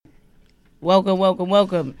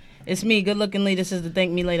Welcome. It's me, Good Looking Lee. This is the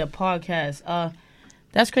Thank Me Later podcast.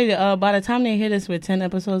 That's crazy. By the time they hear this, we're 10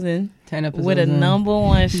 episodes in. 10 episodes with a in. number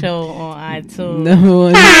one show on iTunes. Number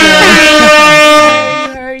one show.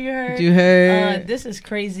 You heard. This is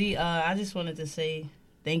crazy. I just wanted to say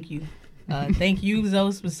thank you. Thank you,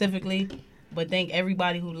 Zoe, specifically. But thank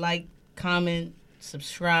everybody who liked, comment,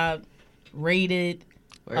 subscribed, rated,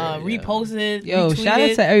 reposted, Yo, retweeted. shout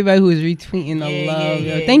out to everybody who is retweeting the love.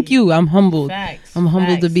 Yeah. Thank you. I'm humbled. Facts. I'm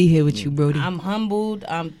humbled to be here with you, Brody. I'm humbled.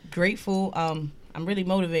 I'm grateful. I'm really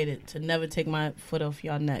motivated to never take my foot off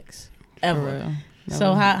y'all necks. Ever.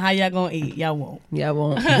 So how y'all gonna eat? Y'all won't. Yeah, I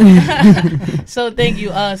won't. So thank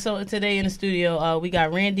you. So today in the studio, we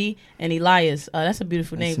got Randy and Elias. That's a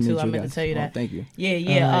beautiful name too. I meant to tell you that. Thank you.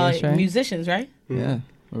 Yeah. That's right. Musicians, right? Yeah,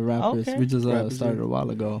 we're rappers. Okay. We just started a while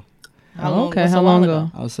ago. How long? Okay, What's how a long while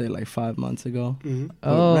ago? I would say like 5 months ago. Mm-hmm.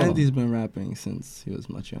 But Randy's been rapping since he was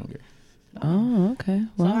much younger. Oh, okay.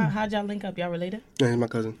 So Wow. how'd y'all link up? Y'all related? Yeah, he's my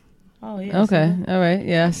cousin. Oh yeah. Okay. All right.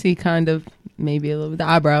 Yeah, I see kind of maybe a little bit. The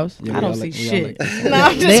eyebrows. Yeah, I we don't all see we all shit. like- No,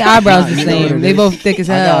 I'm just- They eyebrows the You know what same. it They is. both thick as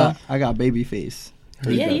hell. I got baby face.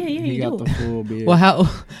 Yeah, He you got do. the full beard. Well,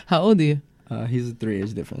 how old are you? He's a 3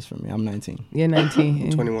 age difference from me. I'm 19. You're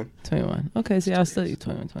 19. 21. 21. Okay, so y'all still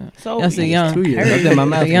 21. So Y'all still young. 2 years. Hey. I did my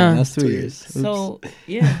math. Young. That's 2 years. So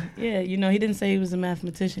yeah. You know, he didn't say he was a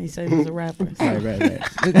mathematician. He said he was a rapper. Right.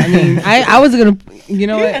 I mean, I was gonna. You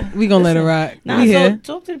know what? We gonna let it rock. Nah, We so here.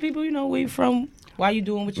 talk to the people. You know, where you from? Why you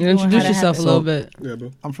doing what you You doing? introduce how that yourself a happened. little bit. Yeah,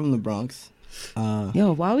 bro. I'm from the Bronx.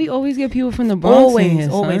 Yo, why we always get people from the Bronx in here,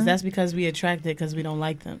 Always. son? That's because we attracted because we don't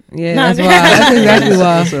like them. Yeah, Nah, that's why. That's exactly why.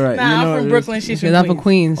 That's all right. Nah, You know I'm what from it Brooklyn. is? She's Because I'm from from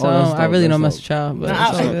Queens. Queens, so Oh, that's I dope, really that's don't mess dope. with y'all. But Nah,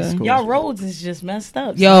 it's all good. cool. Y'all roads is just messed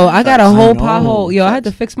up. Yo, I got a whole I know. pothole. Yo, I had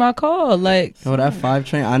to fix my car. Like, Yo, that 5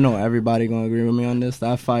 train, I know everybody gonna agree with me on this.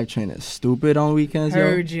 That 5 train is stupid on weekends, yo.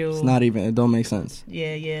 Heard you. It's not even, it don't make sense.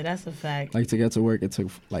 Yeah, that's a fact. Like to get to work, it took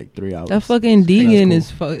like 3 hours. that fucking Deegan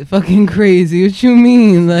cool. is fucking crazy. What you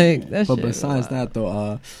mean? Like, that But shit. besides wow. that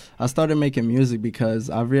though, I started making music because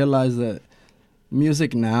I realized that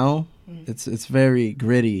music now, it's very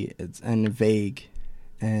gritty and vague.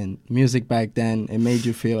 And music back then, it made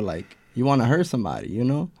you feel like you want to hurt somebody, you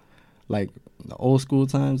know? Like the old school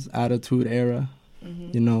times, Attitude Era,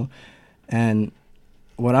 you know? And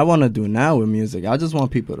what I want to do now with music, I just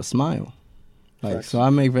want people to smile. Like, Facts. so I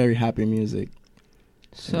make very happy music.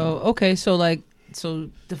 So, okay, so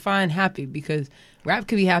define happy, because rap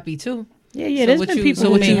could be happy too. Yeah, So there's what been you- people so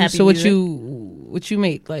who what made you, happy so what music. you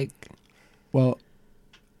make, like Well,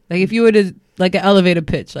 if you were to, like, an elevator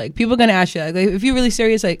pitch, like, people are gonna ask you, like, if you're really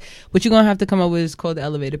serious, like, what you're gonna have to come up with is called the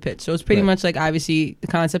elevator pitch. So it's pretty Right. much like, obviously the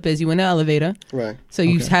concept is you in the elevator, Right. so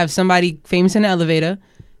you Okay. have somebody famous in the elevator.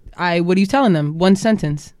 What are you telling them? One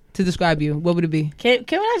sentence to describe you. What would it be? Can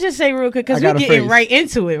I just say real quick, because I got we're a getting phrase. right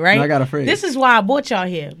into it, right? I got a phrase. This is why I brought y'all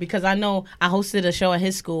here, because I know I hosted a show at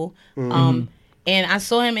his school, and I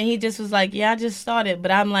saw him, and he just was like, "Yeah, I just started,"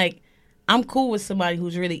 but I'm like, I'm cool with somebody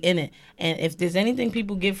who's really in it, and if there's anything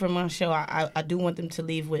people get from my show, I do want them to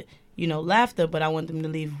leave with, you know, laughter, but I want them to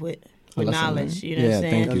leave with lesson knowledge. learned. You know what I'm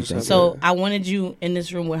saying? Thank you. So I wanted you in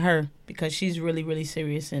this room with her because she's really, really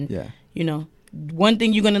serious, and yeah. you know, one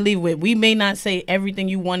thing you're gonna leave with. We may not say everything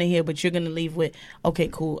you want to hear, but you're gonna leave with, okay,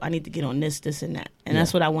 cool. I need to get on this, and that, and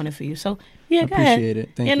that's what I wanted for you. So yeah, I go ahead. appreciate it.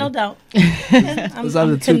 Thank Yeah, you. no doubt. Those are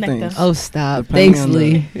the two things. Oh, stop. Depending Thanks, on the-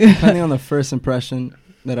 Lee. Depending on the first impression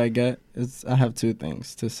that I get, I have 2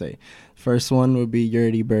 things to say. First one would be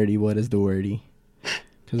yurdy birdie, what is the wordy?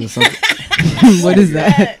 Because it's something, What is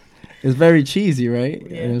that? it's very cheesy, right?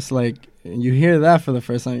 Yeah. And it's like, you hear that for the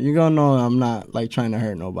first time, you're gonna know I'm not like trying to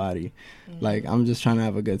hurt nobody. Like, I'm just trying to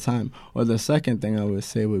have a good time. Or the second thing I would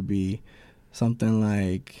say would be something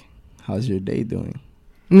like, how's your day doing?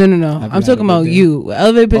 No. Have you I'm had talking a good about day? you.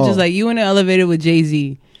 Elevator pitch is Oh. like you in the elevator with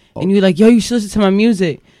Jay-Z. Oh. And you're like, yo, you should listen to my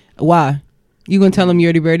music. Why? You gonna tell him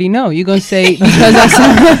Yurdy Birdie? No. You gonna say, because I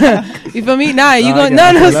sound, you feel me? Nah, you No, I gonna,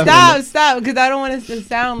 get no, it. stop. Because I don't want it to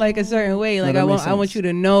sound like a certain way. Like, that I makes want sense. you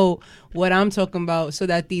to know what I'm talking about so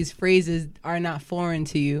that these phrases are not foreign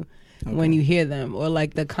to you. When Okay. you hear them, or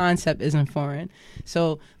like the concept isn't foreign.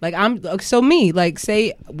 So like like,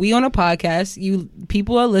 say we on a podcast,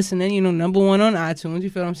 people are listening, you know, number 1 on iTunes, you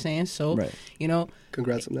feel what I'm saying? So Right. you know,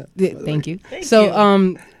 Congrats on that. thank you. Thank So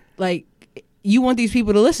you. like, you want these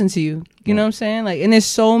people to listen to you. You know what I'm saying? Like, and there's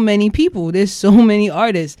so many people. There's so many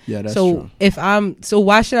artists. Yeah, that's so true. so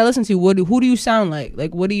why should I listen to you? Who do you sound like?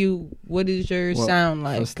 Like, what is your Well, sound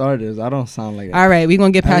For like? starters, I don't sound like All right, we're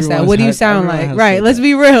going to get past that. Everyone's What do you had- sound everyone like? has Right, said let's that.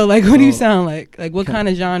 be real. Like, what do you So- sound like? Like, what Okay. kind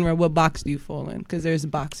of genre, what box do you fall in? Because there's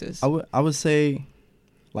boxes. I would say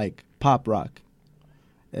like pop rock.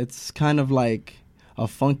 it's kind of like a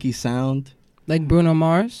funky sound. Like Bruno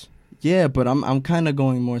Mars. Yeah, but I'm kind of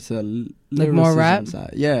going more to Like more rap?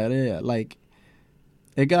 side. Yeah. Like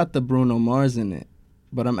it got the Bruno Mars in it,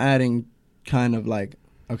 but I'm adding kind of like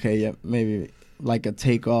maybe like a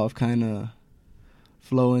takeoff kind of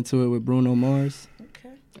flow into it with Bruno Mars.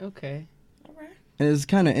 Okay. All right. And it's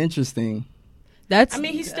kind of interesting. That's. I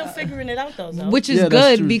mean, he's still figuring it out, though. Which is Yeah, that's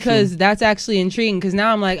good true, because that's actually intriguing. Because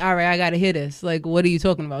now I'm like, all right, I gotta hear this. Like, what are you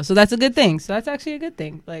talking about? So that's a good thing. So that's actually a good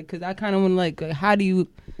thing. Like, because I kind of want to like, how do you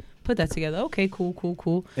put that together? Okay,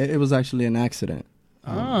 cool. It was actually an accident.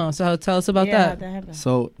 So tell us about yeah, that. that happened.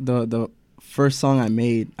 So the first song I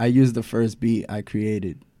made, I used the first beat I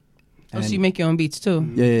created. Oh, so you make your own beats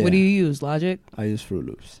too? Yeah. What do you use? Logic? I use Fruit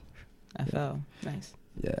Loops. FL. Nice.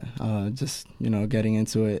 Yeah, just getting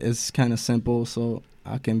into it. It's kind of simple, so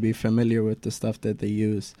I can be familiar with the stuff that they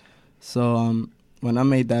use. So when I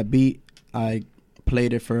made that beat, I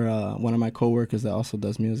played it for one of my coworkers that also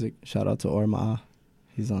does music. Shout out to Orma'a.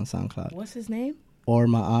 He's on SoundCloud. What's his name?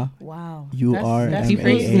 Orma'a. Wow. URMA.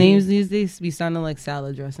 People's names these days be sounding like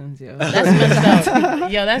salad dressings, yo. That's messed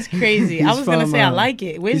up. Yo, that's crazy. I was going to say I like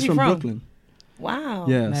it. Where's he's he from? from? Brooklyn. Wow.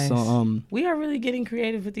 Yeah, Nice. so We are really getting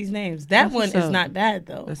creative with these names. That That's one what's is up. not bad,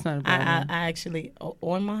 though. That's not a bad one. I actually,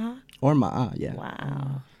 Ormaha? Orma'a, yeah.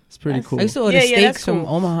 Wow. It's pretty That's- cool. I used to order Yeah, steaks that's from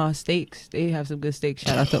cool. Omaha Steaks. They have some good steaks.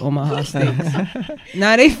 Shout out to Omaha Steaks.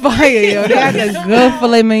 Nah, they fire, yo. They got a good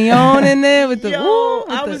filet mignon in there with the. Yo, ooh,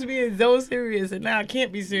 I with was the being so serious, and now I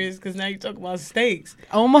can't be serious because now you talk about steaks.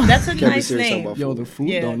 Omaha. That's a Can't be nice serious name. about Yo, the food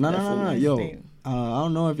Yeah, though. No. that's a nice Yo, name. I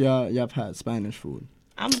don't know if y'all have had Spanish food.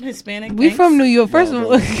 I'm Hispanic. We thanks. from New York. First of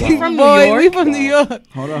all, We from New boy, York? we from New York.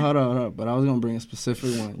 Hold up. But I was gonna bring a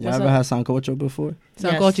specific one. Y'all What's ever up? had sancocho before?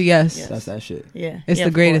 Some Yes. culture, yes. Yes. That's that shit. Yeah. It's Yeah, the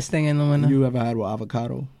of greatest thing in the winter. You ever had with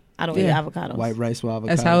avocado? I don't eat Yeah. avocados. White rice with avocado.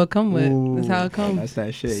 That's how it come with. Ooh, That's how it come. That's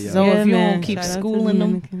that shit, yo. So if you man. don't keep Shout out to schooling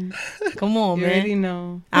them, Dominicans. come on, You man. already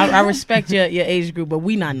know. I respect your age group, but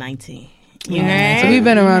we not 19. You Yeah. heard? So we've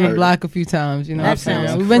been around the Heard. block a few times, you know. That what I'm saying?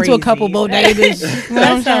 sounds We've been to a couple crazy. bodegas. You know what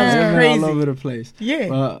I'm That sounds saying? We're crazy. all over the place. Yeah.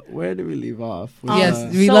 But where did we leave off?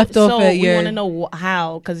 Yes, we left off so at we your- want to know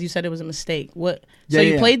how, because you said it was a mistake. What? Yeah, so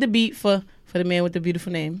you yeah. played the beat for the man with the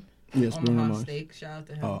beautiful name. Yes, Bruno Omaha Mars. Steak. Shout out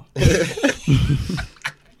to him. Oh.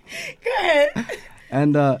 Go ahead.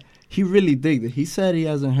 And he really digged it. He said he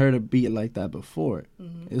hasn't heard a beat like that before.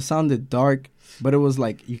 Mm-hmm. It sounded dark, but it was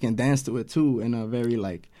like you can dance to it too in a very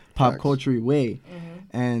like pop Facts. culture way.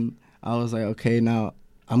 Mm-hmm. And I was like, okay, now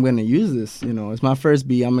I'm gonna use this. It's my first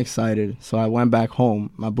beat. I'm excited. So I went back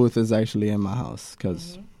home. My booth is actually in my house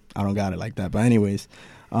because I don't got it like that. But anyways,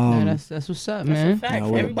 Yeah, that's what's up, That's a man. fact. Yeah,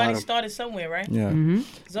 we're Everybody bottom. started somewhere, right? yeah. Mm-hmm.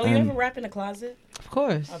 So you And- ever rap in the closet? Of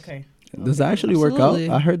course. Okay. Does that actually work out? Absolutely.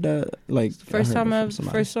 I heard that like First I heard it from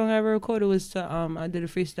somebody. first song I ever recorded was to I did a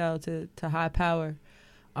freestyle to High Power,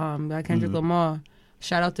 by Kendrick Mhm. Lamar.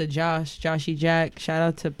 Shout out to Joshy Jack. Shout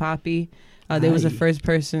out to Poppy. They was the Aye. first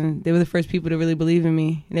person. They were the first people to really believe in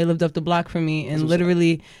me, and they lived up the block for me. And That's what's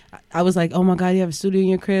literally, I was like, "Oh my God, you have a studio in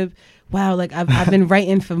your crib." Wow, like I've been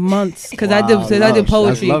writing for months because I Wow, did that's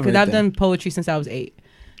poetry love because right I've there. done poetry since I was 8.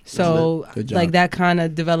 So Good job. like that kind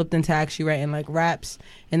of developed into actually writing like raps,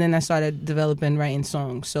 and then I started developing writing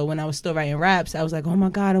songs. So when I was still writing raps, I was like, oh my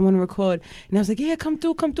God, I want to record, and I was like, yeah, come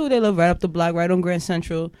through. They live right up the block, right on Grand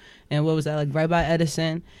Central, and what was that, like right by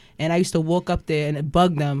Edison. And I used to walk up there and it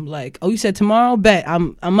bugged them like, oh, you said tomorrow? Bet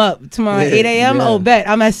I'm up tomorrow at Yeah, 8 a.m. yeah. Oh, bet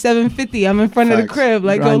I'm at 7:50. I'm in front of the Facts. crib.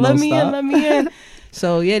 Like, Grind go, let don't me stop. in.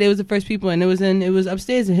 So yeah, they was the first people, and it was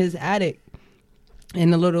upstairs in his attic,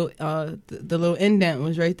 and the little little indent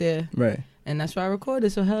was right there, Right. and that's where I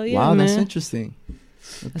recorded. So hell yeah, Wow, man. that's interesting.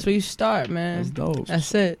 That's where you start, man. That's dope.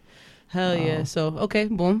 That's it. Hell yeah. Wow. So okay,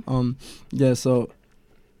 boom. Yeah, so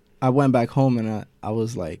I went back home and I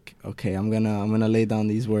was like, okay, I'm gonna lay down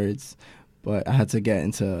these words, but I had to get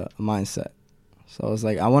into a mindset. So I was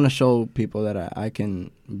like, I want to show people that I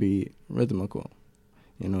can be rhythmical,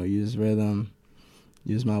 use rhythm,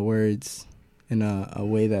 use my words in a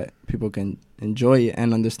way that people can enjoy it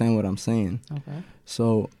and understand what I'm saying. Okay.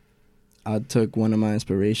 So I took one of my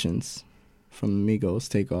inspirations from Migos,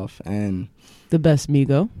 Takeoff, and The best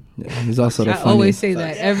Migo. he's also the I funniest. always say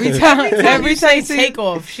that every time. Every time you say Take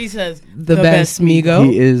off. She says the best Migo.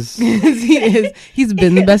 He is. He is. He's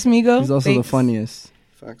been the best Migo. He's also Thanks. the funniest.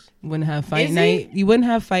 Facts. Wouldn't have fight Is he? night. You wouldn't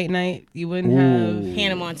have fight night. You wouldn't Ooh. have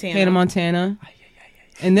Hannah Montana. Hannah Montana.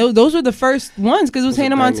 And those were the first ones because it was Those are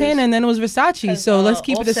Hannah bangers. Montana and then it was Versace. 'Cause, So let's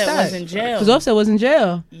keep it a Offset stack. was in jail. Because Offset was in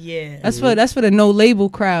jail. Yeah. That's for the no label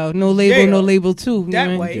crowd. No label, Yeah. no label too. You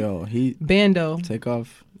That know? way. Yo, he Bando.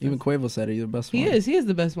 Takeoff. Even Quavo said it. He's the best one. He is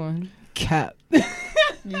the best one. Cap.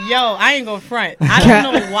 Yo, I ain't gonna front. I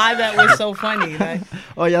don't know why that was so funny. Like,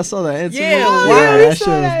 Oh, y'all saw that interview? Yeah, yeah, why? that We shit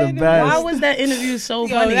saw was that the interview. best. why was that interview so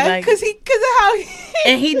Yo, funny? that's Like, because of how he.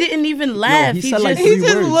 and he didn't even laugh. He he said just like he 3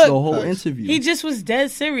 just words looked- the whole interview. he just was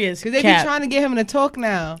dead serious. Because they be Cap. trying to get him to talk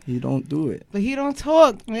now. He don't do it. But he don't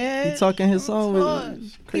talk, man. He talking his song with talk.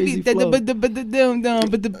 his crazy He flow.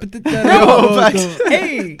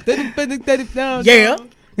 Hey, Yeah.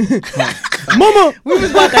 Mama, we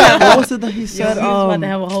was about to have. What was it that he Yo, said? we was about to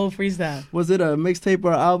have a whole freestyle. Was it a mixtape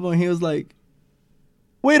or album? He was like,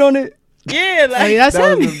 "Wait on it." Yeah, like Hey, that's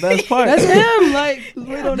That him. was the best part. That's him.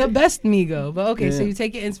 Like the best Migo. But okay, so Yeah. you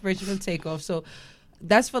take your inspiration from Takeoff. So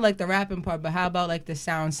that's for like the rapping part. But how about like the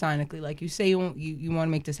sound sonically? Like you say you want to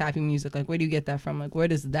make this happy music. Like where do you get that from? Like where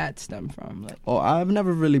does that stem from? Like Oh, I've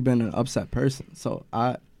never really been an upset person, so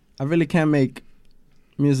I really can't make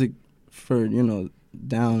music for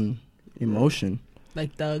down emotion.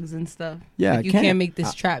 like thugs and stuff. Yeah, Like I you can't. can't make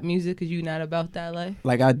this trap music because you're not about that life.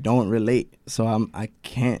 Like I don't relate, so I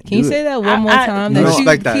can't. Can you do say it. that one more I- time? No, That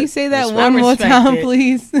respect you, that. Can you say that Respect. one I more respect time, it.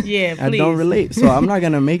 please? yeah, I please. don't relate, so I'm not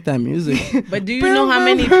gonna make that music. But do you know how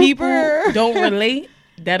many people don't relate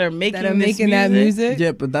that are making That are this making that music.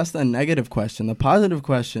 Yeah, but that's the negative question. The positive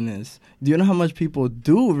question is, do you know how much people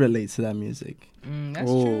do relate to that music? That's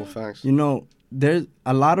Oh, true. facts. You know, there's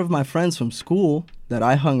a lot of my friends from school that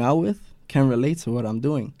I hung out with can relate to what I'm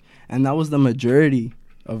doing. And that was the majority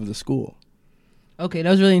of the school. Okay, that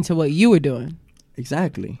was really into what you were doing.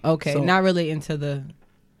 Exactly. Okay, So- not relating to the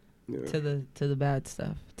Yeah. to the bad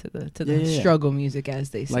stuff, to the Yeah. struggle music,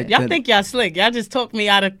 as they say. Like- Y'all That- think y'all slick. Y'all just talked me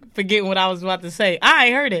out of forgetting what I was about to say.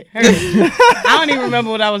 I heard it. I don't even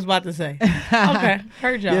remember what I was about to say. Okay,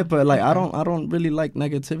 heard y'all. Yeah, but like I don't really like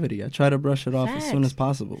negativity. I try to brush it off as soon Facts. as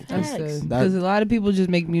possible. Facts. Because a lot of people just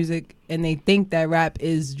make music and they think that rap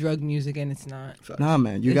is drug music and it's not. Facts. Nah,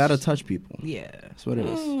 man, you It's- gotta touch people. Yeah. That's what it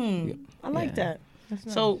is. I like Yeah. that.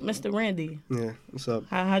 So, Mr. Randy, Yeah, what's up?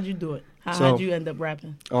 how'd you do it? So- How'd you end up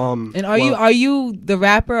rapping? And are you the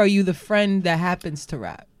rapper or are you the friend that happens to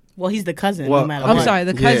rap? Well, he's the cousin, Well, no matter I'm what. sorry,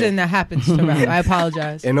 the Yeah. cousin that happens to rap. I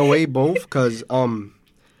apologize. in a way, both, because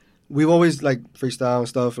we've always like freestyle and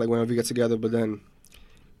stuff like whenever we get together. But then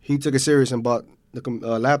he took it serious and bought the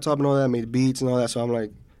laptop and all that, made beats and all that. So I'm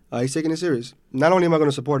like, he's taking it serious. Not only am I going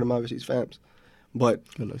to support him, obviously he's fams, but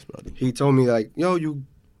Good looks, brother. he told me like, yo,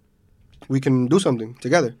 we can do something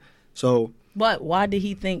together. So But why did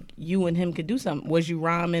he think you and him could do something? Was you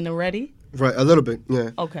rhyming already? right, a little bit,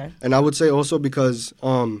 yeah. Okay. And I would say also because,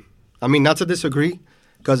 I mean, not to disagree,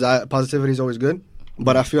 because positivity is always good,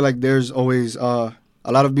 but I feel like there's always a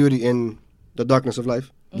lot of beauty in the darkness of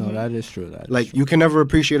life. No, that is true. That is Like, true. you can never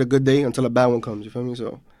appreciate a good day until a bad one comes, you feel me?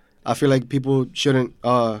 So I feel like people shouldn't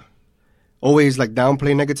always, like,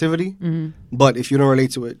 downplay negativity, but if you don't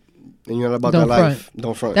relate to it and you're not about Don't that life,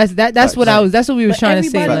 don't front. That's Facts. that's what we were But trying to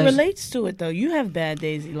say. everybody Like, relates to it, though. You have bad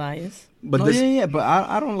days, Elias. But No, this, yeah, but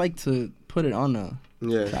I don't like to put it on a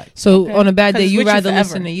yeah. track. so Okay. on a bad 'Cause day, it's you with you rather forever.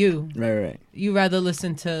 listen to you. Right. You rather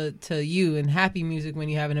listen to you and happy music when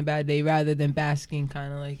you're having a bad day rather than basking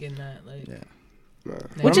kind of like in that like. Yeah. Nah.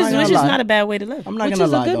 But Which I'm is not gonna lie. not a bad way to live. I'm not Which gonna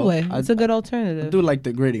is lie a good though. way. I, It's a good I alternative. do like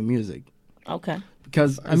the gritty music Okay.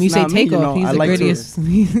 because I mean, you it's say not me, Takeoff. He's I the like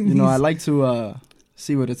grittiest. I like to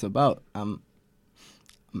see what it's about. I'm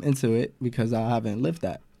into it because I haven't lived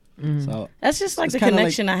that. Mm-hmm. So That's just like It's the kinda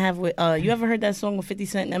connection I have with. You ever heard that song with 50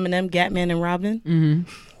 Cent, Eminem, Gatman, and Robin? Mm-hmm.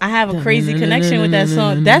 I have a crazy connection with that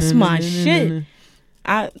song. That's my shit.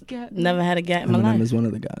 I never had a gat in my Eminem life. is one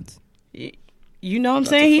of the gods. You know what I'm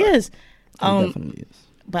saying? He is. He definitely is.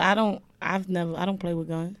 But I don't play with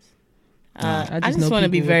guns. I I just just know want to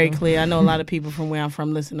be people with very them. clear. I know a lot of people from where I'm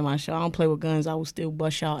from listen to my show. I don't play with guns. I will still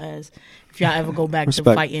bust y'all ass if y'all ever go back to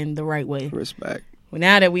Respect. fighting the right way. Respect. Well,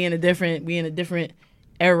 now that we in a different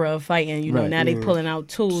era of fighting, you know, Right. now they pulling out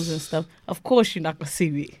tools and stuff. Of course, you're not gonna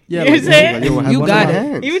see me. Yeah, you know what I'm saying? Like, yo, I have You one got in my it.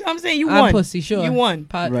 hands. You know what I'm saying? You I'm won. pussy, sure. You won.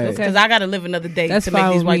 Right. Okay. Because I gotta live another day That's to make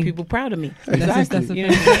fine these with white me. people proud of me. That's You know what I'm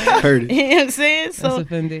saying? Heard it. You know what I'm saying? That's So,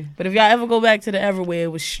 offending. but if y'all ever go back to the era where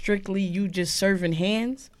it was strictly you just serving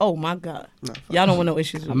hands, oh my God, y'all don't want no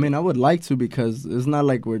issues with I mean, I would like to because it's not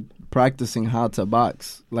like we're practicing how to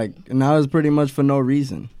box. Like now it's pretty much for no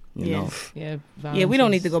reason. You Yeah. know, Yeah. Yeah, we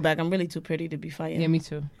don't need violence to is- go back. I'm really too pretty to be fighting. Yeah, me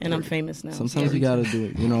too. And I'm famous now. sometimes Yeah, you gotta do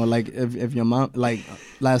it. You know, like if your mom, like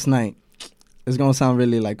last night, it's gonna sound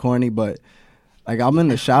really like corny, but like I'm in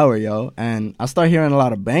the shower, yo, and I start hearing a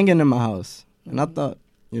lot of banging in my house, and I thought,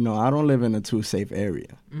 you know, I don't live in a too safe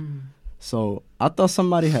area, So I thought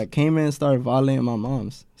somebody had came in and started violating my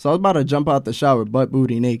mom's. So I was about to jump out the shower, butt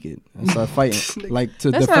booty naked, and start fighting, like to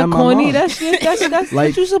That's defend not my corny. mom. That's Like-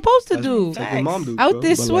 what you're supposed to do. It's like your mom do, Out bro.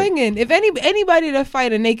 there But, like- swinging. If anybody that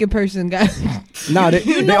fight a naked person, guys, Nah, they,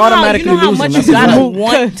 You they know automatically how losing. much That's you the gotta rule.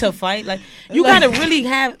 want to fight. Like you Like- gotta really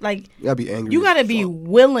have like You gotta be angry. you gotta as be fuck.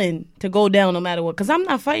 willing to go down no matter what. Because I'm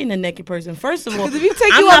not fighting a naked person. First of all, because if you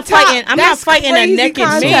take I'm you not up top, fighting. I'm not that's fighting a crazy naked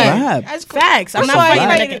contact. man. Rap. That's Facts. I'm That's not why fighting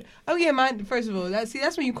a I naked. Oh yeah, mine. First of all, that's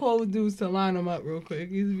when you call dudes to line them up real quick.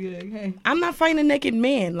 You just be like, hey. I'm not fighting a naked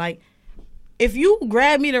man. Like, if you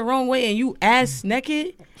grab me the wrong way and you ass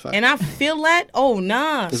naked, Fact. and I feel that, oh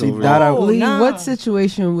nah, It's See, over. that I- oh Lee, nah. what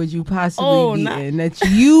situation would you possibly Oh, be nah. in that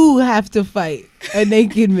you have to fight a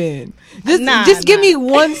naked man? Just, Nah, just give nah. me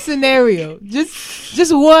one scenario.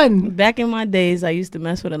 Just one. Back in my days, I used to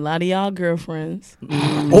mess with a lot of y'all girlfriends.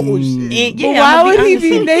 Oh shit. And, But yeah, why I'ma would he honest be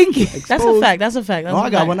with you. naked? That's a fact. That's a fact. That's Oh, a I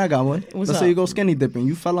got fact. one. I got one. What's Let's say up? you go skinny dipping.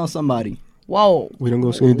 You fell on somebody. Whoa. We don't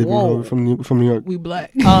go skinny dipping Whoa. bro, from New York. We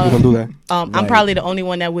black. We don't do that. I'm Right. probably the only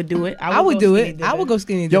one that would do it. I would go do skinny it. I would dipping. go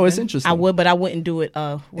skinny. Yo, it's dipping. interesting. I would, but I wouldn't do it with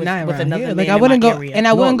Not with around another here. man Like I in wouldn't my go, area. and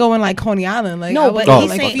I wouldn't No. go in like Coney Island. Like I No, would but go he's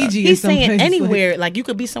like saying Fiji he's or saying someplace. anywhere. Like you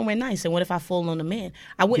could be somewhere nice, and what if I fall on a man?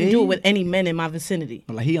 I wouldn't do Yeah. it with any men in my vicinity.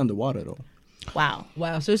 Like he underwater though. Wow.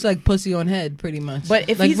 Wow, so it's like pussy on head, pretty much. But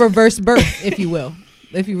if like he's- reverse birth, if you will,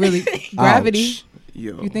 if you really gravity, Ouch.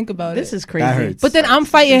 Yo. you think about This it. is crazy. That hurts. But then I'm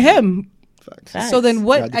fighting him. Facts. Facts. So then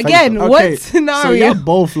what? Yeah, defend Again, yourself. what Okay, so scenario? y'all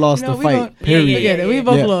both lost You know, the we fight. gon- Period. Yeah, Together, we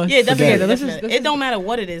both Yeah. lost. Yeah, definitely. Forget it. definitely. It don't matter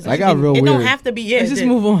what it is. I got real It don't weird. have to be. Yeah, Let's just it-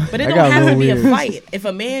 move on. But it I don't got have real to be a weird. fight. If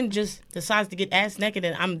a man just decides to get ass naked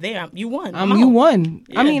and I'm there, you won. You out. won.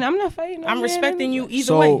 Yeah. I mean, I'm not fighting. no I'm man respecting you anyway. either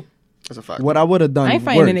So way. That's a fact. what I would have done. I ain't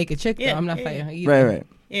fighting a worked. naked chick though. Yeah, I'm not yeah. fighting her either. Right, right.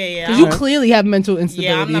 Yeah, yeah. Because I you don't- clearly have mental instability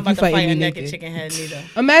yeah, I'm not if you about to fight fighting a me naked naked. chicken head neither.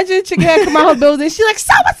 Imagine a chicken head come out her building. She like,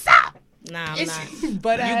 so what's up? Nah, I'm not.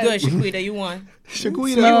 But You good, Shaquita. You won.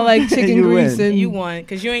 Smell like chicken You grease win. and You won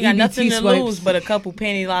because you ain't got EBT nothing to swipes. lose but a couple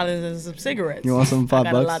penny dollars and some cigarettes. You want some $5? I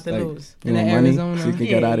got a lot to Like, lose. You In want the money Arizona. so you can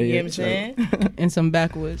Yeah, get out of you here. know what I'm saying? and some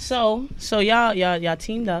backwoods. So y'all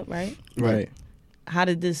teamed up, right? Right. How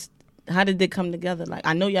did it come together? Like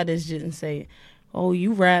I know y'all just didn't say, "Oh,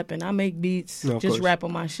 you rap and I make beats. No, of just course. rap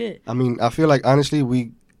on my shit." I mean, I feel like honestly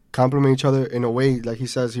we complement each other in a way. Like he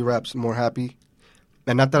says, he raps more happy,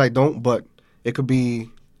 and not that I don't, but it could be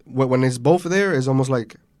when it's both there. It's almost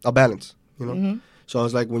like a balance, you know. Mm-hmm. So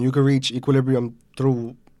it's like when you can reach equilibrium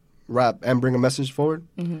through rap and bring a message forward,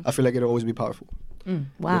 Mm-hmm. I feel like it'll always be powerful.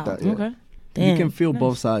 Wow. that, yeah. Okay. Damn. You can feel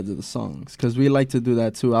both sides of the songs because we like to do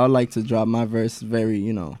that too. I like to drop my verse very,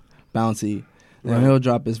 bouncy. Then Right. he'll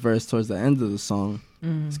drop his verse towards the end of the song.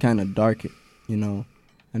 Mm. It's kind of dark, and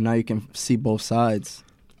now you can see both sides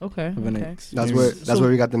Okay. of an Okay. ex. That's So- where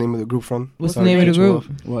we got the name of the group from. What's the Sorry name to of the cut you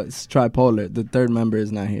group? off. Well, it's tripolar. The third member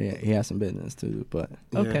is not here yet. He has some business to do, but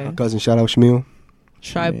Okay. My cousin, shout out Shmuel.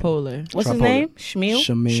 Tripolar. What's his Tripolar. name? Shmuel.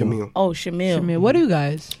 Shamil. Shamil. Oh, Shamil. Shamir, what are you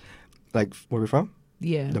guys? Like where we from?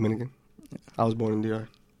 Yeah. Dominican. I was born in DR.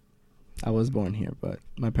 I was born here, but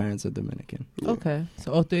my parents are Dominican. Okay.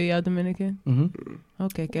 So all three of y'all Dominican? Mm-hmm.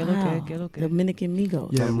 Okay. Que Wow. lo que, que lo que. Dominican Migos.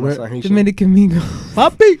 Yeah, My we're- son Haitian. Dominican Migo.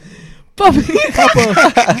 Papi,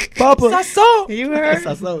 Papi. Papa. Sasso. You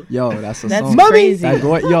heard? Yo, that's a That's song. crazy.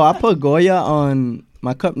 Yo, I put Goya on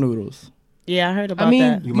my cup noodles, Yeah, I heard about I mean,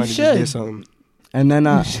 that. You might You have just should. did something. and then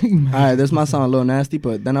all right, this might sound a little nasty,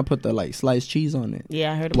 but then I put the sliced cheese on it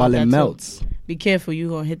Yeah, I heard about while that it too. melts. Be careful, you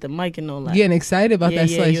gonna hit the mic and all that. Getting excited about Yeah, that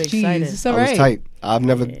yeah, sliced you cheese. excited. It's I all was right. tight. I've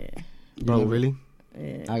never, Yeah. bro. Really?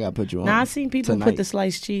 Yeah. I gotta put you on. Now I seen people tonight. put the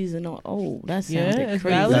sliced cheese and all. Oh, that Yeah, sounded it's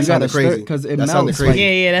crazy. valid. That You sounded gotta stir crazy. because it That sounded melts. crazy. Like,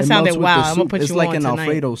 Yeah, yeah, that it sounded melts with wild. the I'm gonna soup. put It's you like on an tonight.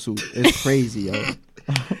 Alfredo soup. It's crazy, yo.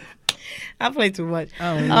 I play too much.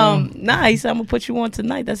 I don't know. Nice. I'm gonna put you on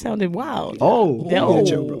tonight. That sounded wild. Oh, Yeah, yeah,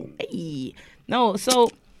 chill, bro. Hey. No, so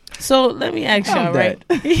let me ask y'all, I'm right?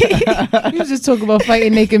 You was just talking about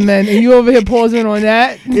fighting naked men, and you over here pausing on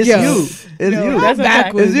that. it's Yo. you. It's Yo, you. That's a fact.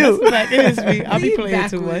 backwards. It's you. That's a fact. It is me. I'll be Lean playing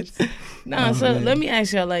too backwards. much. Nah, Oh, so man. let me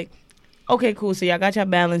ask y'all, like, okay, cool. So y'all got your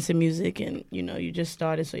balance in music, and you just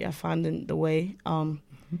started, so y'all finding the way.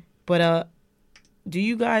 But do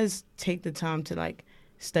you guys take the time to like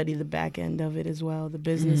study the back end of it as well, the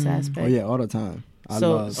business aspect? Oh yeah, all the time. I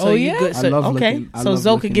So, love. so Oh, you yeah? good? I So, love okay. looking- I So love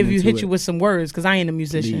Zoe could looking give you into hit it. you with some words because I ain't a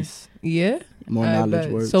musician. Please. Yeah. More I knowledge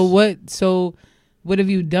bet. works. So what have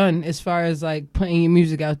you done as far as like putting your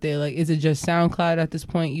music out there? Like, is it just SoundCloud at this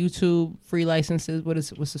point? YouTube, free licenses? What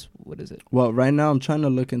is it? Well, right now I'm trying to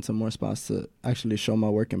look into more spots to actually show my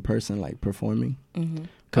work in person, like performing. Mm-hmm.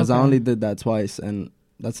 Because I Okay. only did that twice, and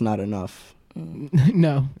that's not enough.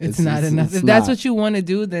 No, it's not It's that's not. what you want to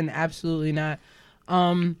do, then absolutely not.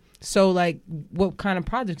 So, like, what kind of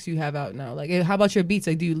projects do you have out now? Like, how about your beats?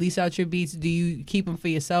 Like, do you lease out your beats? Do you keep them for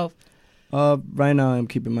yourself? Right now I'm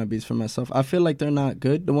keeping my beats for myself. I feel like they're not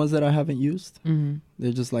good. The ones that I haven't used,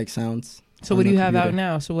 they're just like sounds. So what do you have out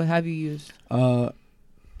now? So what have you used? I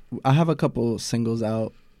have a couple singles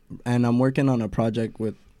out, and I'm working on a project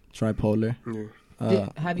with Tripolar. Yeah.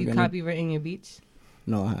 Have you copywritten your beats?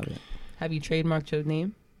 No, I haven't. Have you trademarked your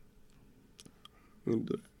name?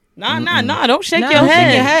 Nah, don't shake your Shake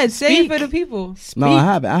head. your head. Say it Speak. for the people. No, I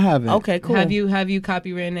haven't. Okay, cool. Have you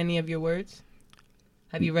copywritten any of your words?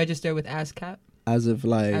 Have you registered with ASCAP As of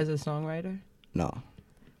like, as a songwriter? no.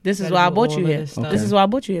 This is Gotta why I do bought all you of here. this stuff. This is why I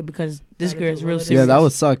bought you here, because this Gotta girl do is all real of this. serious. Yeah, that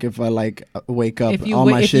would suck if I like wake up. If you All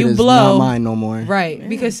wa- my if shit you is blow- not mine no more. Right,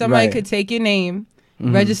 because somebody Right. could take your name,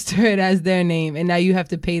 Mhm. register it as their name, and now you have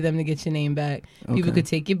to pay them to get your name back. People Okay. could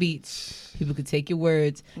take your beats. People could take your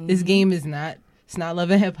words. This game is not. It's not love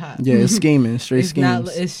and hip hop. Yeah, it's scheming, straight It's schemes. not.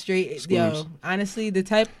 It's straight. Schemes. Yo, honestly,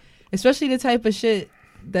 especially the type of shit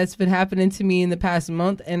that's been happening to me in the past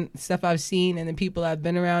month and stuff I've seen and the people I've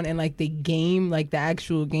been around and like the game, like the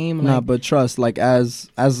actual game. Nah, Like, but trust, like as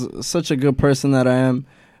such a good person that I am,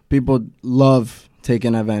 people love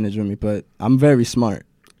taking advantage of me. But I'm very smart.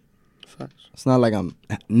 Facts. It's not like I'm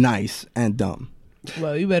nice and dumb.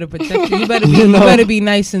 well, you better protect. You better be. You You know? better be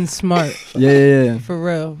nice and smart. Yeah. For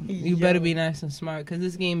real. You Yo. better be nice and smart because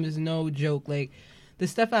this game is no joke. Like, the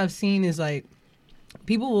stuff I've seen is like,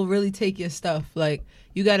 people will really take your stuff. Like,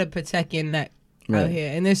 you got to protect your neck out Right.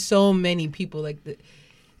 here. And there's so many people. Like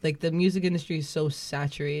the music industry is so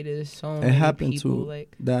saturated. There's so many happened people. to-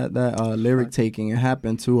 Like, That lyric taking, it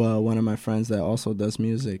happened to one of my friends that also does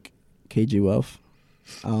music, KG Wealth.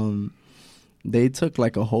 They took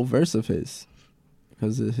like a whole verse of his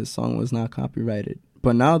because his song was not copyrighted.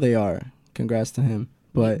 But now they are. Congrats to him.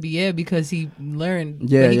 But yeah, because he learned.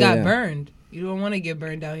 Yeah, but he got yeah. burned. You don't want to get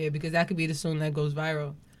burned out here because that could be the song that goes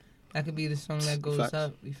viral. That could be the song that goes Facts.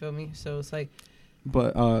 up. You feel me? So it's like,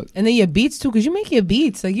 but and then your beats too, because you make your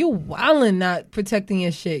beats. Like, you're wilding, not protecting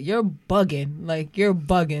your shit. You're bugging. Like, you're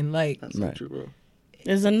bugging. Like, That's Right. not true, bro.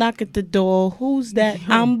 There's a knock at the door. Who's that?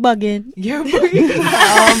 I'm bugging. you're bugging.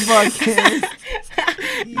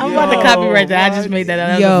 I'm about to copyright that. I just made that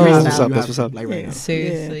up. That Yo. was a That's what's freestyle. up. That's what's up. like right now.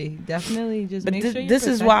 Seriously, definitely. Just But make sure you this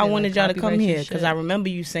is why I protect it, wanted like, y'all to come copyright your here, because shit. I remember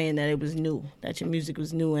you saying that it was new, that your music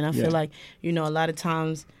was new, and I Yeah. feel like, you know, a lot of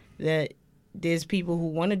times that there's people who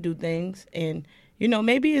want to do things, and you know,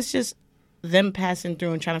 maybe it's just them passing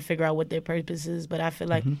through and trying to figure out what their purpose is. But I feel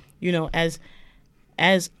like, you know, as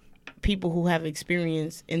people who have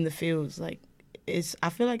experience in the fields, like, I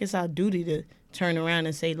feel like it's our duty to turn around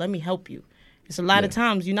and say, let me help you. It's a lot of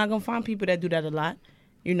times you're not gonna find people that do that a lot.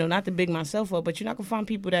 You know, not to big myself up, but you're not gonna find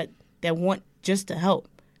people that want just to help.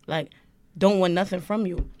 Like, don't want nothing from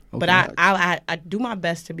you. But Okay. I do my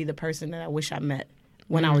best to be the person that I wish I met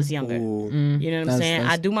when I was younger. Ooh. You know what I'm saying?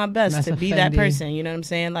 That's- I do my best that's to a be that Fendi. person. You know what I'm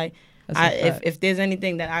saying? Like, That's a fact. if there's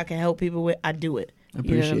anything that I can help people with, I do it. You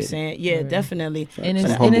know what I'm Appreciate it. saying? Yeah, Right. definitely. And it's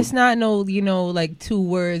Humble. and it's not no, you know, like 2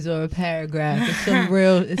 words or a paragraph. It's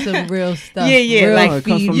some real stuff. Yeah, real like, No, it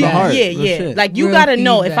comes from the yeah, heart. yeah, Real yeah. shit. Like, you Real gotta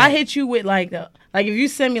know if I feedback. hit you with like if you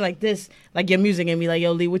send me like this, like your music, and be like,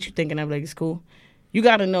 yo, Lee, what you thinking? I'm like, it's cool. You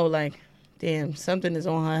gotta know, like, damn, something is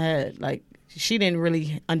on her head. Like, she didn't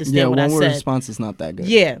really understand Yeah, what I one word said. response is not that good.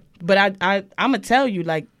 Yeah, but I'm gonna tell you,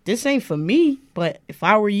 like, this ain't for me. But if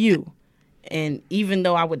I were you, and even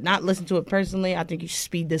though I would not listen to it personally, I think you should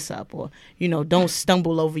speed this up, or, you know, don't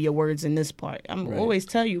stumble over your words in this part. I'm Right. always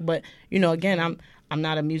tell you, but, you know, again, I'm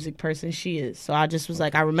not a music person. She is. So I just was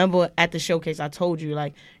like, I remember at the showcase, I told you,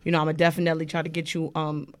 like, you know, I'm gonna definitely try to get you.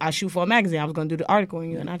 I shoot for a magazine. I was gonna do the article on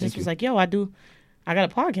you, and I just was like, yo, I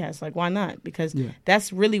got a podcast. Like, why not? Because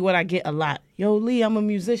that's really what I get a lot. Yo, Lee, I'm a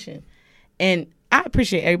musician, and I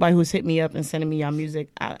appreciate everybody who's hit me up and sending me y'all music.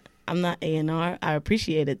 I'm not A&R. I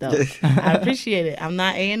appreciate it though. I appreciate it. I'm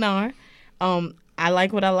not A&R. I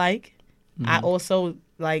like what I like. I also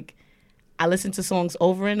like. I listen to songs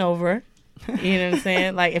over and over. You know what I'm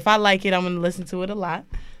saying? Like, if I like it, I'm gonna listen to it a lot.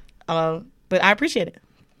 But I appreciate it.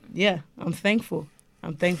 Yeah, I'm thankful.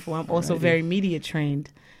 I'm also very media trained,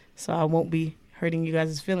 so I won't be hurting you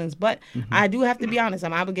guys' feelings. But I do have to be honest.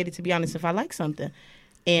 I'm obligated to be honest if I like something.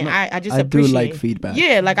 And I just I do appreciate like feedback.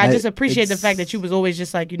 Yeah, like, I just I- appreciate the it's- fact that you was always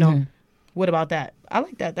just like, you know, what about that? I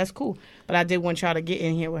like that. That's cool. But I did want y'all to get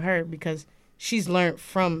in here with her because she's learned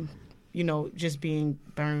from, you know, just being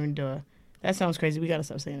burned or. That sounds crazy. We gotta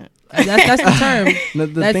stop saying that. That's the term. The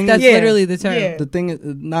That's thing that's is, literally the term. Yeah. the thing is,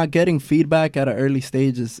 not getting feedback at an early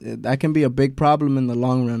stage that can be a big problem in the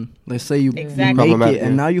long run. Let's say you Exactly. make it, Problematic, and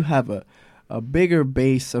yeah. now you have a a bigger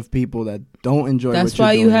base of people that don't enjoy. That's what you're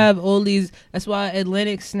why you doing. have all these. That's why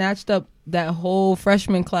Atlantic snatched up that whole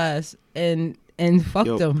freshman class and fucked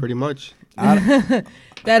Yo, them. pretty much.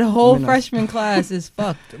 That whole I mean, freshman class is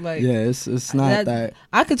fucked. Like, Yeah, it's not that.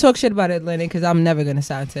 I could talk shit about Atlantic because I'm never gonna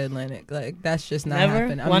sign to Atlantic. Like, that's just not Never?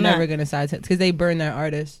 happening. Why I'm not? never gonna sign to because they burn their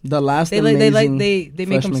artists. The last They amazing they make them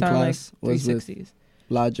freshman sound like class was with 360s.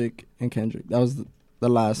 Logic and Kendrick. That was the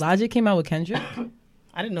last. Logic came out with Kendrick.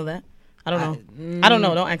 I didn't know that. I don't know. I don't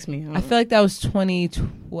know. Don't ask me. I feel like that was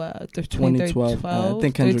 2012. 2012. I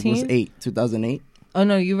think Kendrick 13? was 2008. Oh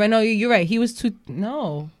no, you're right. No, you're right. He was two.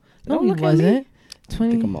 No, Don't he look at wasn't. I think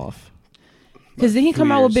 20. I'm off. Because then he 2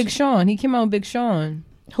 come out with years. Big Sean. He came out with Big Sean.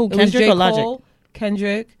 Who, It was Kendrick J. or Logic? Cole,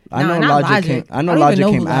 Kendrick. I know not Logic came. I know don't even Logic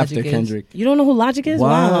know came who after Logic is. Kendrick. You don't know who Logic is?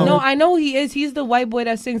 Wow. Wow. No, I know he is. He's the white boy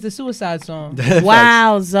that sings the Suicide song.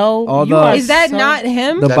 Wow, Zoe. All you the- are Is that so, not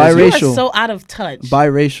him? The That is- You are biracial. so out of touch.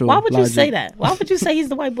 Biracial. Why would you Logic. say that? Why would you say he's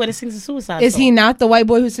the white boy that sings the suicide Is song? he not the white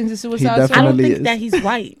boy who sings the Suicide I definitely song? don't think is. that he's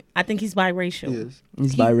white. I think he's biracial. He is.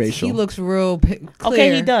 He's biracial. He looks real clear.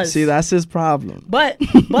 Okay, he does. See, that's his problem. But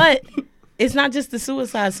it's not just the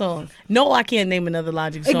suicide song. No, I can't name another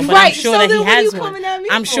Logic song, but Right, I'm sure so that then he what are has you one. coming at me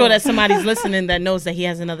I'm for? sure that somebody's listening that knows that he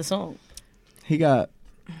has another song. He got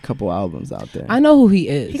a couple albums out there. I know who he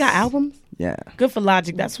is. He got albums. Yeah. Good for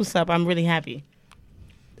Logic. That's what's up. I'm really happy.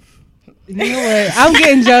 You know what? I'm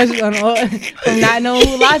getting judged from not knowing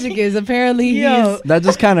who Logic is. Apparently, Yo. That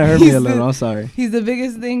just kind of hurt me He's a little. the- I'm sorry. he's the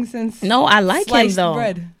biggest thing since No, I like him sliced though.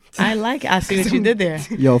 bread. I like. I see what you did there.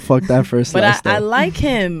 Yo, fuck that first But slice. I though. like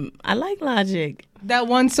him. I like Logic. That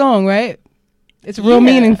one song, right? It's real Yeah.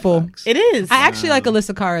 meaningful. It is. I actually like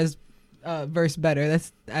Alyssa Cara's verse better.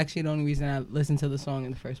 That's actually the only reason I listened to the song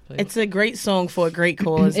in the first place. It's a great song for a great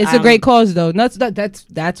cause. It's a great cause, though.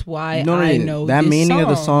 That's why No, I know that this meaning of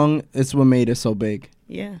the song. It's what made it so big.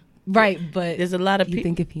 Yeah. right? But There's a lot of you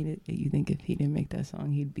people. think if he didn't make that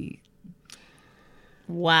song, he'd be.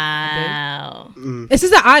 Wow. This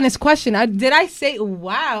is an honest question. Did I say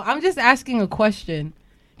wow? I'm just asking a question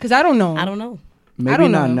because I don't know. I don't know. Maybe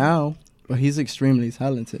don't not know. now, but he's extremely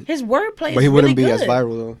talented. His wordplay is But he wouldn't really be as good.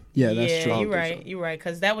 viral though. Yeah, that's Yeah, true. you're right. You're right.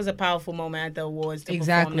 Because that was a powerful moment at the awards to perform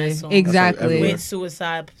Exactly. that song Exactly. everywhere. with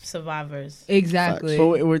suicide survivors. Exactly.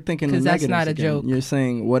 But we're thinking the 'Cause that's negatives not a again. joke. You're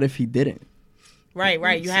saying, what if he didn't? Right,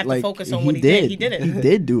 right. You have Like, to focus on what he did. He did it. He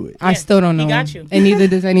did do it. I Yeah, still don't he know. got him. you. And neither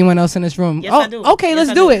does anyone else in this room. Yes, oh, I do. okay, Yes, let's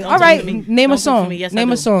I do do. it. Don't All talk right, to me. name Don't a talk to song. me. Yes, I Name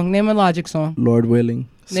a do. song. Name a Logic song. Lord willing.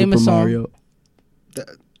 Name a Super song. Mario.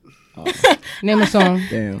 Name a song.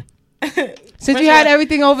 Damn. Since First you of had all-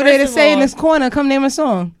 everything over there to first of say in all- this corner, come name a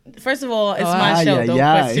song. First of all, it's Oh, my ay, show. ay, Don't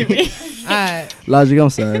ay. question me. All right. Logic, I'm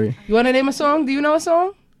sorry. You want to name a song? Do you know a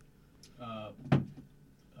song? I'm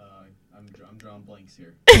drawing blanks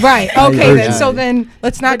here. Right. Ay, Okay. ay, Then ay. so then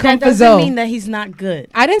let's not But come that for doesn't Zoe. mean that he's not good.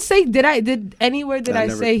 I didn't say. Did anywhere did I I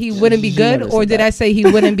never- say he wouldn't be She good, never or said did that. I say he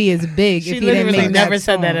wouldn't be as big She if he didn't literally make never that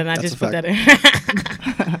said that, song? and I That's just a put that fact.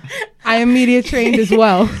 in. I am media trained as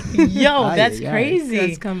well. Yo, Ay, that's ay, ay. crazy.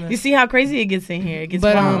 That's coming. You see how crazy it gets in here? It gets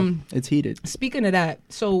But wild. It's heated. speaking of that,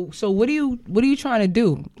 so what are you trying to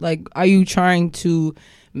do? Like, are you trying to?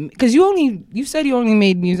 Because you said you only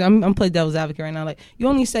made music. I'm playing devil's advocate right now. Like, you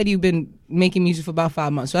only said you've been making music for about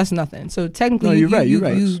 5 months, so that's nothing. So technically, No, you're right, you're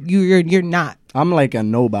right. You're not I'm like a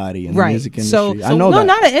nobody in the right. music industry. So I know no, that.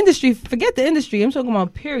 not an industry. Forget the industry. I'm talking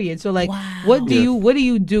about period. So like, what do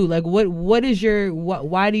you do? Like, what is your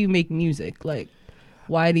why do you make music? Like,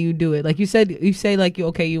 why do you do it? Like you say like you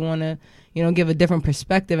want to give a different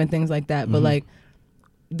perspective and things like that. But like,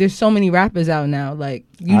 there's so many rappers out now. Like,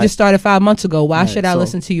 you just started 5 months ago. Why Right, should I so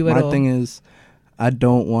listen to you at my all? thing is, I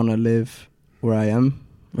don't want to live where I am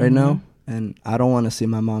right now, and I don't want to see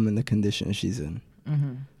my mom in the condition she's in.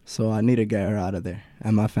 So I need to get her out of there,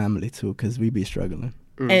 and my family too, because we be struggling.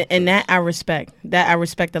 And that I respect. That I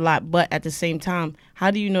respect a lot. But at the same time,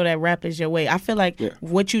 how do you know that rap is your way? I feel like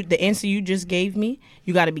the answer you just gave me,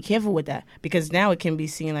 you got to be careful with that, because now it can be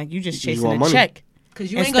seen like you just You chasing want a money. check. Because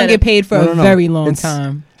you ain't Instead gonna get of- paid for No, a no, very long it's-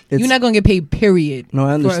 time. it's- You're not gonna get paid. Period. No, I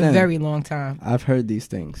For a understand. very long time. I've heard these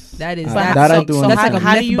things. That is That I do so understand. that's how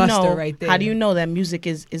like a do you myth know? buster right there. How do you know that music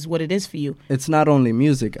is what it is for you? It's not only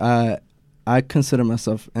music. I consider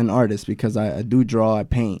myself an artist because I do draw, I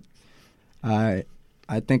paint. I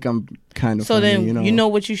think I'm kind of So funny, then you know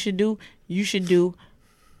what you should do? You should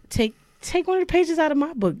take one of the pages out of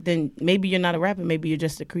my book. Then maybe you're not a rapper, maybe you're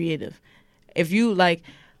just a creative. If you like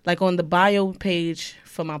on the bio page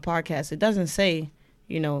for my podcast, it doesn't say,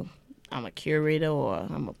 I'm a curator or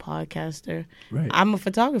I'm a podcaster. Right. I'm a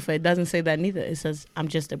photographer. It doesn't say that neither. It says I'm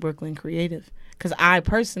just a Brooklyn creative. Because I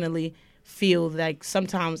personally feel like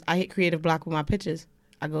sometimes I hit creative block with my pictures.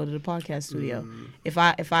 I go to the podcast studio. If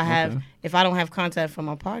I don't have content for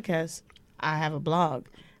my podcast, I have a blog.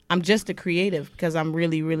 I'm just a creative because I'm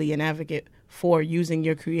really, really an advocate for using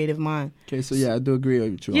your creative mind. Okay, so yeah, I do agree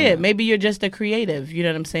with you. on Yeah, that. maybe you're just a creative, you know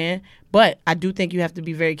what I'm saying? But I do think you have to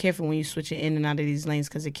be very careful when you switch it in and out of these lanes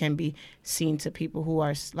because it can be seen to people who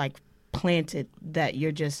are like planted that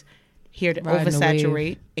you're just here to Riding the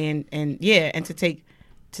oversaturate and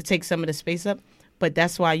to take some of the space up. But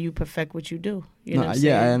that's why you perfect what you do. You know what I'm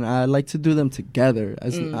yeah, saying? and I like to do them together.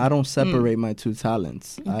 I don't separate my two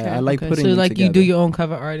talents. I like putting so them like together. you do your own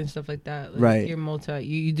cover art and stuff like that. Like Right. You're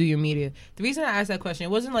you do your media. The reason I asked that question,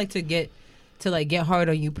 it wasn't like to get hard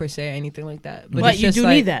on you per se or anything like that. But it's you just do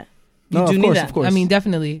like, need that. You No, do of need course, that. of course. I mean,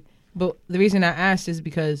 definitely. But the reason I asked is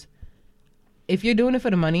because if you're doing it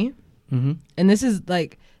for the money, Mm-hmm. and this is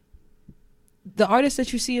like the artists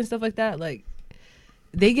that you see and stuff like that, like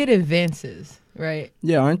they get advances, right?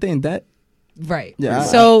 Yeah, aren't they in debt? Right. Yeah.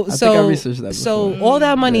 So I think I researched that so before. all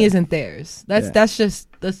that money Yeah. isn't theirs. Yeah. Let's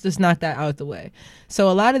just knock that out the way. So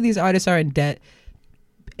a lot of these artists are in debt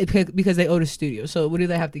because they owe the studio. So what do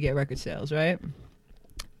they have to get? Record sales, right?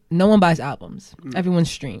 No one buys albums. Everyone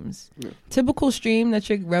streams. Typical stream that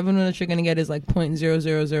your revenue that you're gonna get is like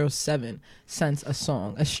 0.0007 cents a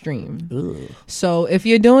song, a stream. Ugh. So if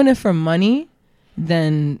you're doing it for money,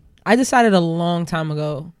 then I decided a long time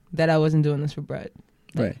ago that I wasn't doing this for bread.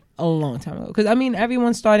 Right. A long time ago. Because, I mean,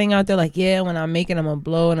 everyone's starting out there like, yeah, when I make it, I'm going to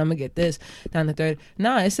blow and I'm going to get this down the third.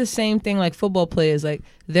 Nah, it's the same thing like football players. Like,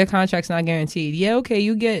 their contract's not guaranteed. Yeah, okay,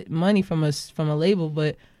 you get money from a label,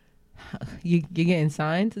 but you're getting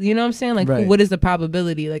signed. You know what I'm saying? Like, Right. what is the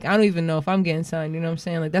probability? Like, I don't even know if I'm getting signed. You know what I'm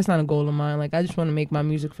saying? Like, that's not a goal of mine. Like, I just want to make my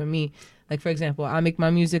music for me. Like, for example, I make my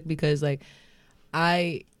music because, like,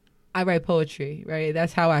 I write poetry, right?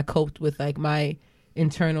 That's how I coped with, like, my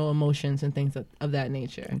internal emotions and things of that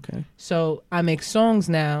nature. Okay. So I make songs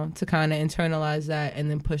now to kind of internalize that and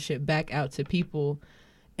then push it back out to people,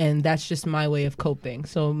 and that's just my way of coping.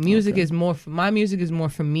 So music Okay. is more my music is more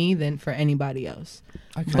for me than for anybody else.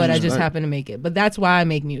 Okay. But I just Right. happen to make it. But that's why I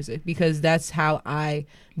make music, because that's how I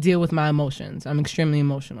deal with my emotions. I'm extremely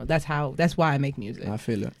emotional. That's why I make music. I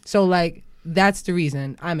feel it. So like that's the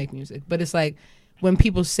reason I make music. But it's like when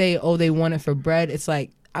people say, "Oh, they want it for bread," it's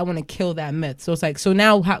like I want to kill that myth. So it's like, so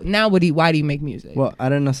now why do you make music? Well, I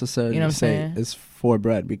didn't necessarily You know what I'm say saying? it's for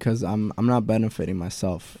bread because I'm not benefiting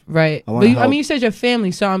myself. Right. I But wanna I help. mean, you said your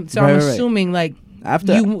family, so I'm Right. assuming like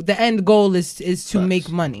After the end goal is to Facts. make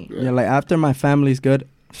money. yeah, like after my family's good,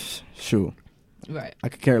 shoot, Right. I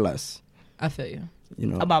could care less. I feel you. You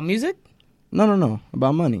know. About music? No,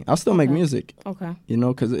 about money. I'll still make Okay. music. Okay. You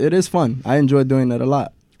know, because it is fun. I enjoy doing it a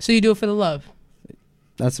lot. So you do it for the love.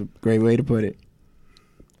 That's a great way to put it.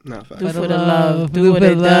 Nah, facts. Do For for the the love. love. Do Do what for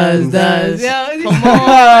it the does. does. Come on.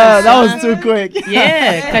 that was son. too quick.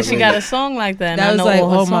 Yeah, because she got a song like that. And That I was know like, all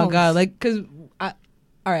her oh my songs. god, like, cause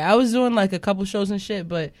I was doing like a couple shows and shit,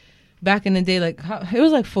 but back in the day, like it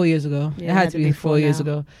was like 4 years ago. Yeah, it had to be 4 years now.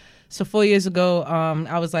 ago. So 4 years ago,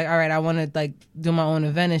 I was like, all right, I want to like do my own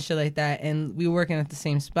event and shit like that. And we were working at the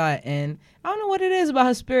same spot, and I don't know what it is about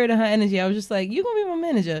her spirit and her energy. I was just like, you gonna be my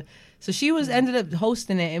manager. So she ended up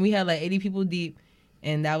hosting it, and we had like 80 people deep,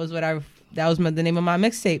 and that was the name of my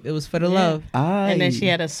mixtape. It was For the Yeah. Love. And then she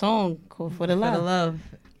had a song called For the For the Love. Love.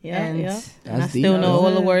 Yeah, And yeah. And I That's still deep, know though.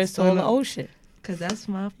 all the words to So all the no- old shit. Cause that's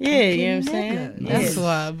my Yeah, you know what I'm fucking saying? nigga. That's Yeah.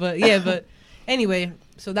 why. But yeah, but anyway,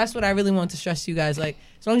 so that's what I really want to stress to you guys. Like,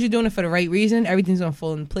 as long as you're doing it for the right reason, everything's gonna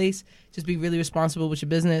fall in place. Just be really responsible with your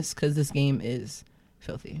business, because this game is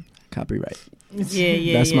filthy. Copyright.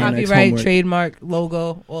 Yeah, That's yeah. my next Copyright, homework. trademark,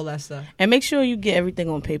 logo, all that stuff. And make sure you get everything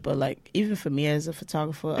on paper. Like, even for me as a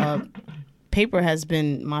photographer, paper has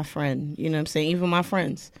been my friend. You know what I'm saying? Even my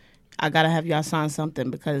friends. I got to have y'all sign something,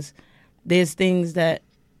 because there's things that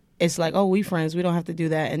it's like, oh, we friends. We don't have to do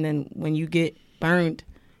that. And then when you get burned,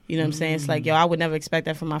 you know what I'm saying? It's like, yo, I would never expect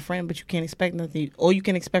that from my friend, but you can't expect nothing. All you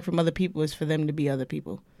can expect from other people is for them to be other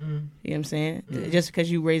people. You know what I'm saying? Just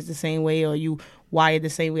because you raised the same way or you wired the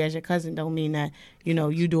same way as your cousin don't mean that, you know,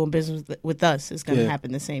 you doing business with us is going to Yeah.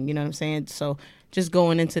 happen the same. You know what I'm saying? So just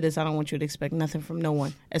going into this, I don't want you to expect nothing from no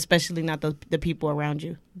one, especially not the people around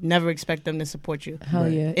you. Never expect them to support you. Hell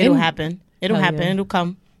Right. yeah. It'll And- happen. It'll Hell happen. yeah. It'll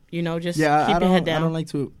come. You know, just Yeah, keep I your head don't. I down. don't like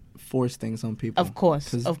to force things on people. Of course.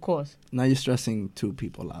 'Cause Of course. Now you're stressing two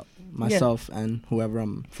people out, myself and whoever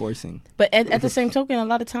I'm forcing. But at the same token, a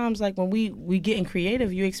lot of times, like when we getting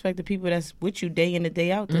creative, you expect the people that's with you day in and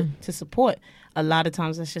day out to support. A lot of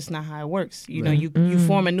times, that's just not how it works. You know, Right. you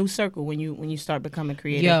form a new circle when you start becoming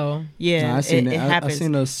creative. Yo. Yeah, Nah, I seen it I happens.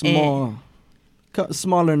 seen a small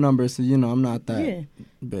smaller numbers. So, I'm not that Yeah.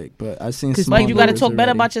 big, but I seen. 'Cause Small But you got to numbers talk better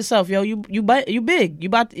already. about yourself, yo. You big. You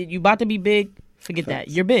about to be big. Forget that.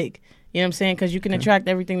 You're big. You know what I'm saying? Because you can attract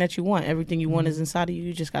everything that you want. Everything you want is inside of you.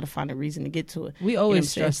 You just got to find a reason to get to it. We You know what always I'm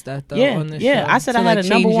saying? stress that though. Yeah, on this yeah. show. I said To, I had like, a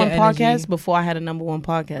number change one your podcast energy. before I had a number one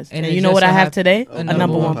podcast. And And it's you know just what to I have have today? a A number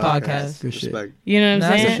number one one podcast. podcast. Good shit. Respect. You know what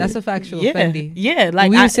I'm saying? That's a factual Yeah, Fendi. yeah.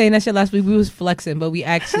 Like we I, were saying that shit last week. We was flexing, but we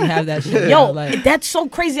actually have that shit. yo, now, like, that's so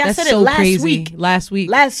crazy. I that's said so it last crazy. week. Last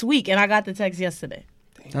week. And I got the text yesterday.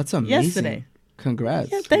 That's amazing. Yesterday.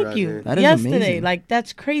 Congrats. Yeah, thank Congrats, you. man. That is Yesterday, amazing. like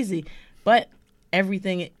that's crazy. But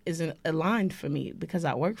everything isn't aligned for me because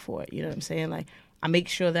I work for it. You know what I'm saying? Like I make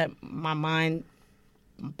sure that my mind,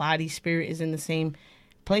 body, spirit is in the same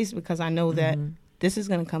place because I know that this is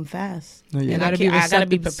gonna come fast. No, yeah. And You I gotta be receptive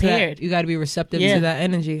to that. prepared. You gotta be receptive Yeah. to that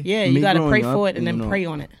energy. Yeah, Me you gotta growing pray up, for it and then you know, pray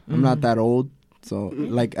on it. I'm not that old, so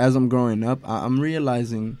like as I'm growing up, I'm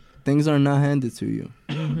realizing things are not handed to you.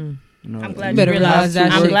 You know, I'm glad you you better realize realize that have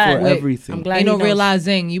to I'm work glad. for Wait, everything. I'm glad Ain't he no knows.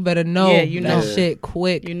 realizing. You better know Yeah, you that know. shit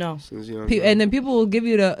quick. You know. As soon as you're And then people will give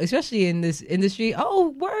you especially in this industry. Oh,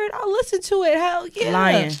 word! I'll listen to it. Hell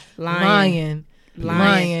yeah! Lying.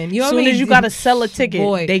 lying. You know As what I soon mean? as you gotta sell a ticket,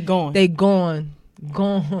 Boy, they gone. They gone.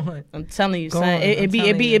 I'm telling you, Gone, son. It I'm be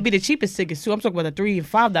telling you. the cheapest tickets too. I'm talking about the $3 and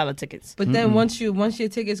 $5 tickets. But then once your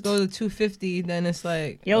tickets go to $250, then it's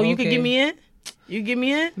like, Yo, you okay. can get me in. You get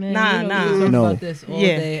me in? Man, nah, you know, nah. We talk No. about this all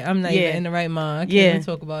Yeah. day. I'm not Yeah. even in the right mind. I can't Yeah. even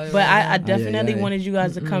talk about it. But right I now. definitely Aye, aye. wanted you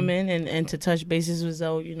guys to come in and to touch bases with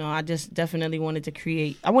Zoe. You know, I just definitely wanted to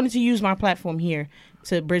create. I wanted to use my platform here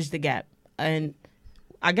to bridge the gap. And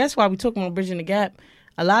I guess while we talk about bridging the gap,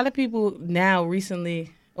 a lot of people now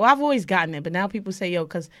recently. Well, I've always gotten it, but now people say, yo,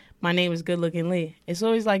 because my name is Good Looking Lee. It's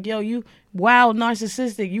always like, yo, you wild,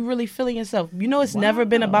 narcissistic. You really feeling yourself. You know, it's never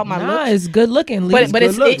been about my Nah, looks. it's good looking. Lee. But it's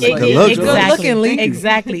good looks. exactly, Good looks, bro. Good looking, Lee.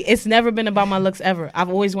 exactly. It's never been about my looks ever. I've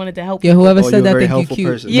always wanted to help Yeah, people. whoever Oh, said you're a that very think you helpful cute.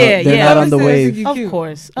 person. Yeah, they're yeah. not on the Whoever said wave. that think you Of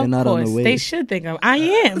course, They're of not on the course, wave. they should think I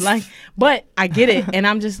am like, but I get it, and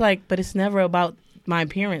I'm just like, but it's never about my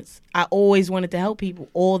appearance. I always wanted to help people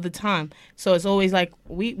all the time, so it's always like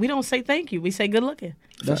we don't say thank you, we say good looking,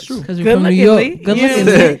 That's true. Because we're good from New looking, York. Lee. Good You know looking.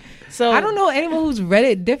 what I'm Lee. saying? So I don't know anyone who's read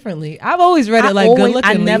it differently. I've always read I it like always- good looking.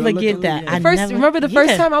 I Lee. never Good get looking, that. yeah. I First, never, remember the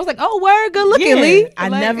first yeah. time I was like, "Oh, word, good looking, Yeah, Lee." I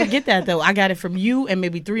Like- never get that though. I got it from you and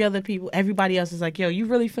maybe 3 other people. Everybody else is like, "Yo, you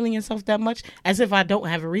really feeling yourself that much?" As if I don't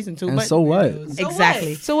have a reason to. And but so what? So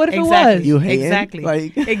exactly. what? So what if it Exactly. was? You hating? Exactly.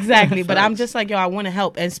 Like- Exactly. But I'm just like, yo, I want to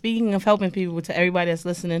help. And speaking of helping people, to everybody that's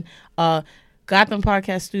listening, Gotham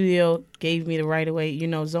Podcast Studio gave me the right of way. You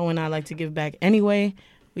know, Zoe and I like to give back anyway.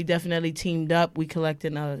 We definitely teamed up. We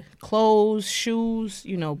collected clothes, shoes,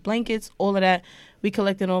 you know, blankets, all of that. We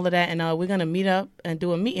collected all of that, and we're gonna meet up and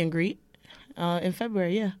do a meet and greet in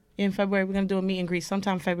February. Yeah. In February, we're gonna do a meet and greet.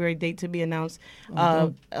 Sometime February, date to be announced,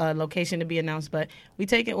 location to be announced. But we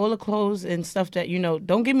taking all the clothes and stuff that, you know.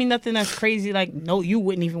 Don't give me nothing that's crazy. Like, no, you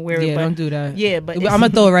wouldn't even wear it. Yeah, But don't do that. yeah, but I'm gonna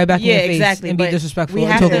throw it right back in yeah, your face exactly, and be but disrespectful we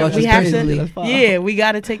and have talk to- about we you have to- personally. yeah, we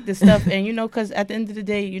got to take this stuff, and you know, because at the end of the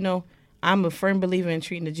day, you know, I'm a firm believer in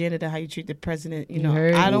treating the janitor how you treat the president. You know,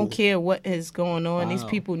 heard? I don't care what is going on. These Wow.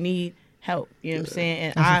 people need help. You know what I'm saying?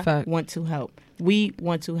 And That's a I fact. want to help. We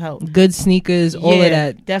want to help. Good sneakers, all Yeah, of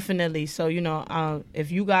that. definitely. So, you know,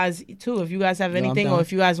 if you guys too, if you guys have Yeah, I'm anything, down. or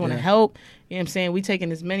if you guys want to Yeah. help, you know what I'm saying? We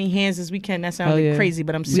taking as many hands as we can. That sounds Hell like yeah. crazy,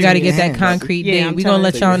 but I'm We serious. got to get that hands. concrete Yeah, date. I'm We gonna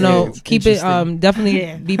let telling y'all you. know. It's Keep it interesting. definitely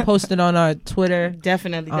Yeah. be posted on our Twitter,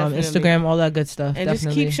 Definitely. Instagram, all that good stuff. And definitely.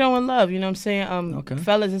 just keep showing love. You know what I'm saying? Okay.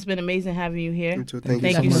 Fellas, it's been amazing having you here. You too. Thank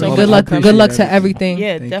Thank you you so so much. Good I luck. appreciate Good luck to everything.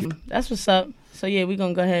 everything. Yeah, Thank you. that's what's up. So yeah, we're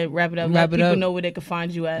gonna go ahead and wrap it up. Wrap Let it people up. know where they can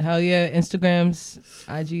find you at. Hell yeah, Instagrams,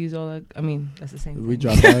 IGs, all that. I mean, that's the same. We thing.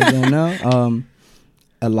 drop that again now.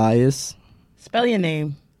 Elias Spell your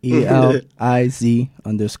name. ELIZ_WIZER.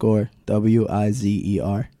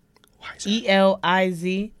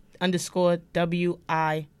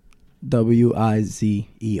 ELIZ_WI.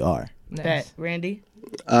 WIZER. Nice. Bet. Randy.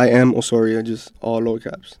 I am Osoria, just all lower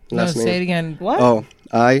caps. No, Last say it name. again. What? Oh,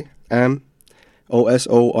 I am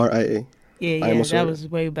OSORIA. Yeah, I am yeah, Osoria. that was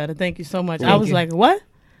way better. Thank you so much. Thank I was you. like, what?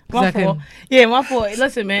 My Exactly. fault. Yeah, my fault.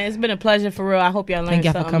 Listen, man, it's been a pleasure for real. I hope y'all learned Thank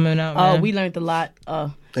y'all for something. coming out, man. We learned a lot.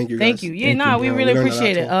 Thank you. Thank guys. you. Yeah, Thank nah, you. we Yeah, really we learned a lot,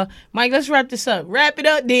 appreciate it. too. Mike, let's wrap this up. Wrap it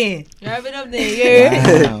up then. Wrap it up there.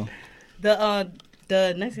 Yeah. Wow.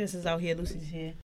 The next guest is out here. Lucy's here.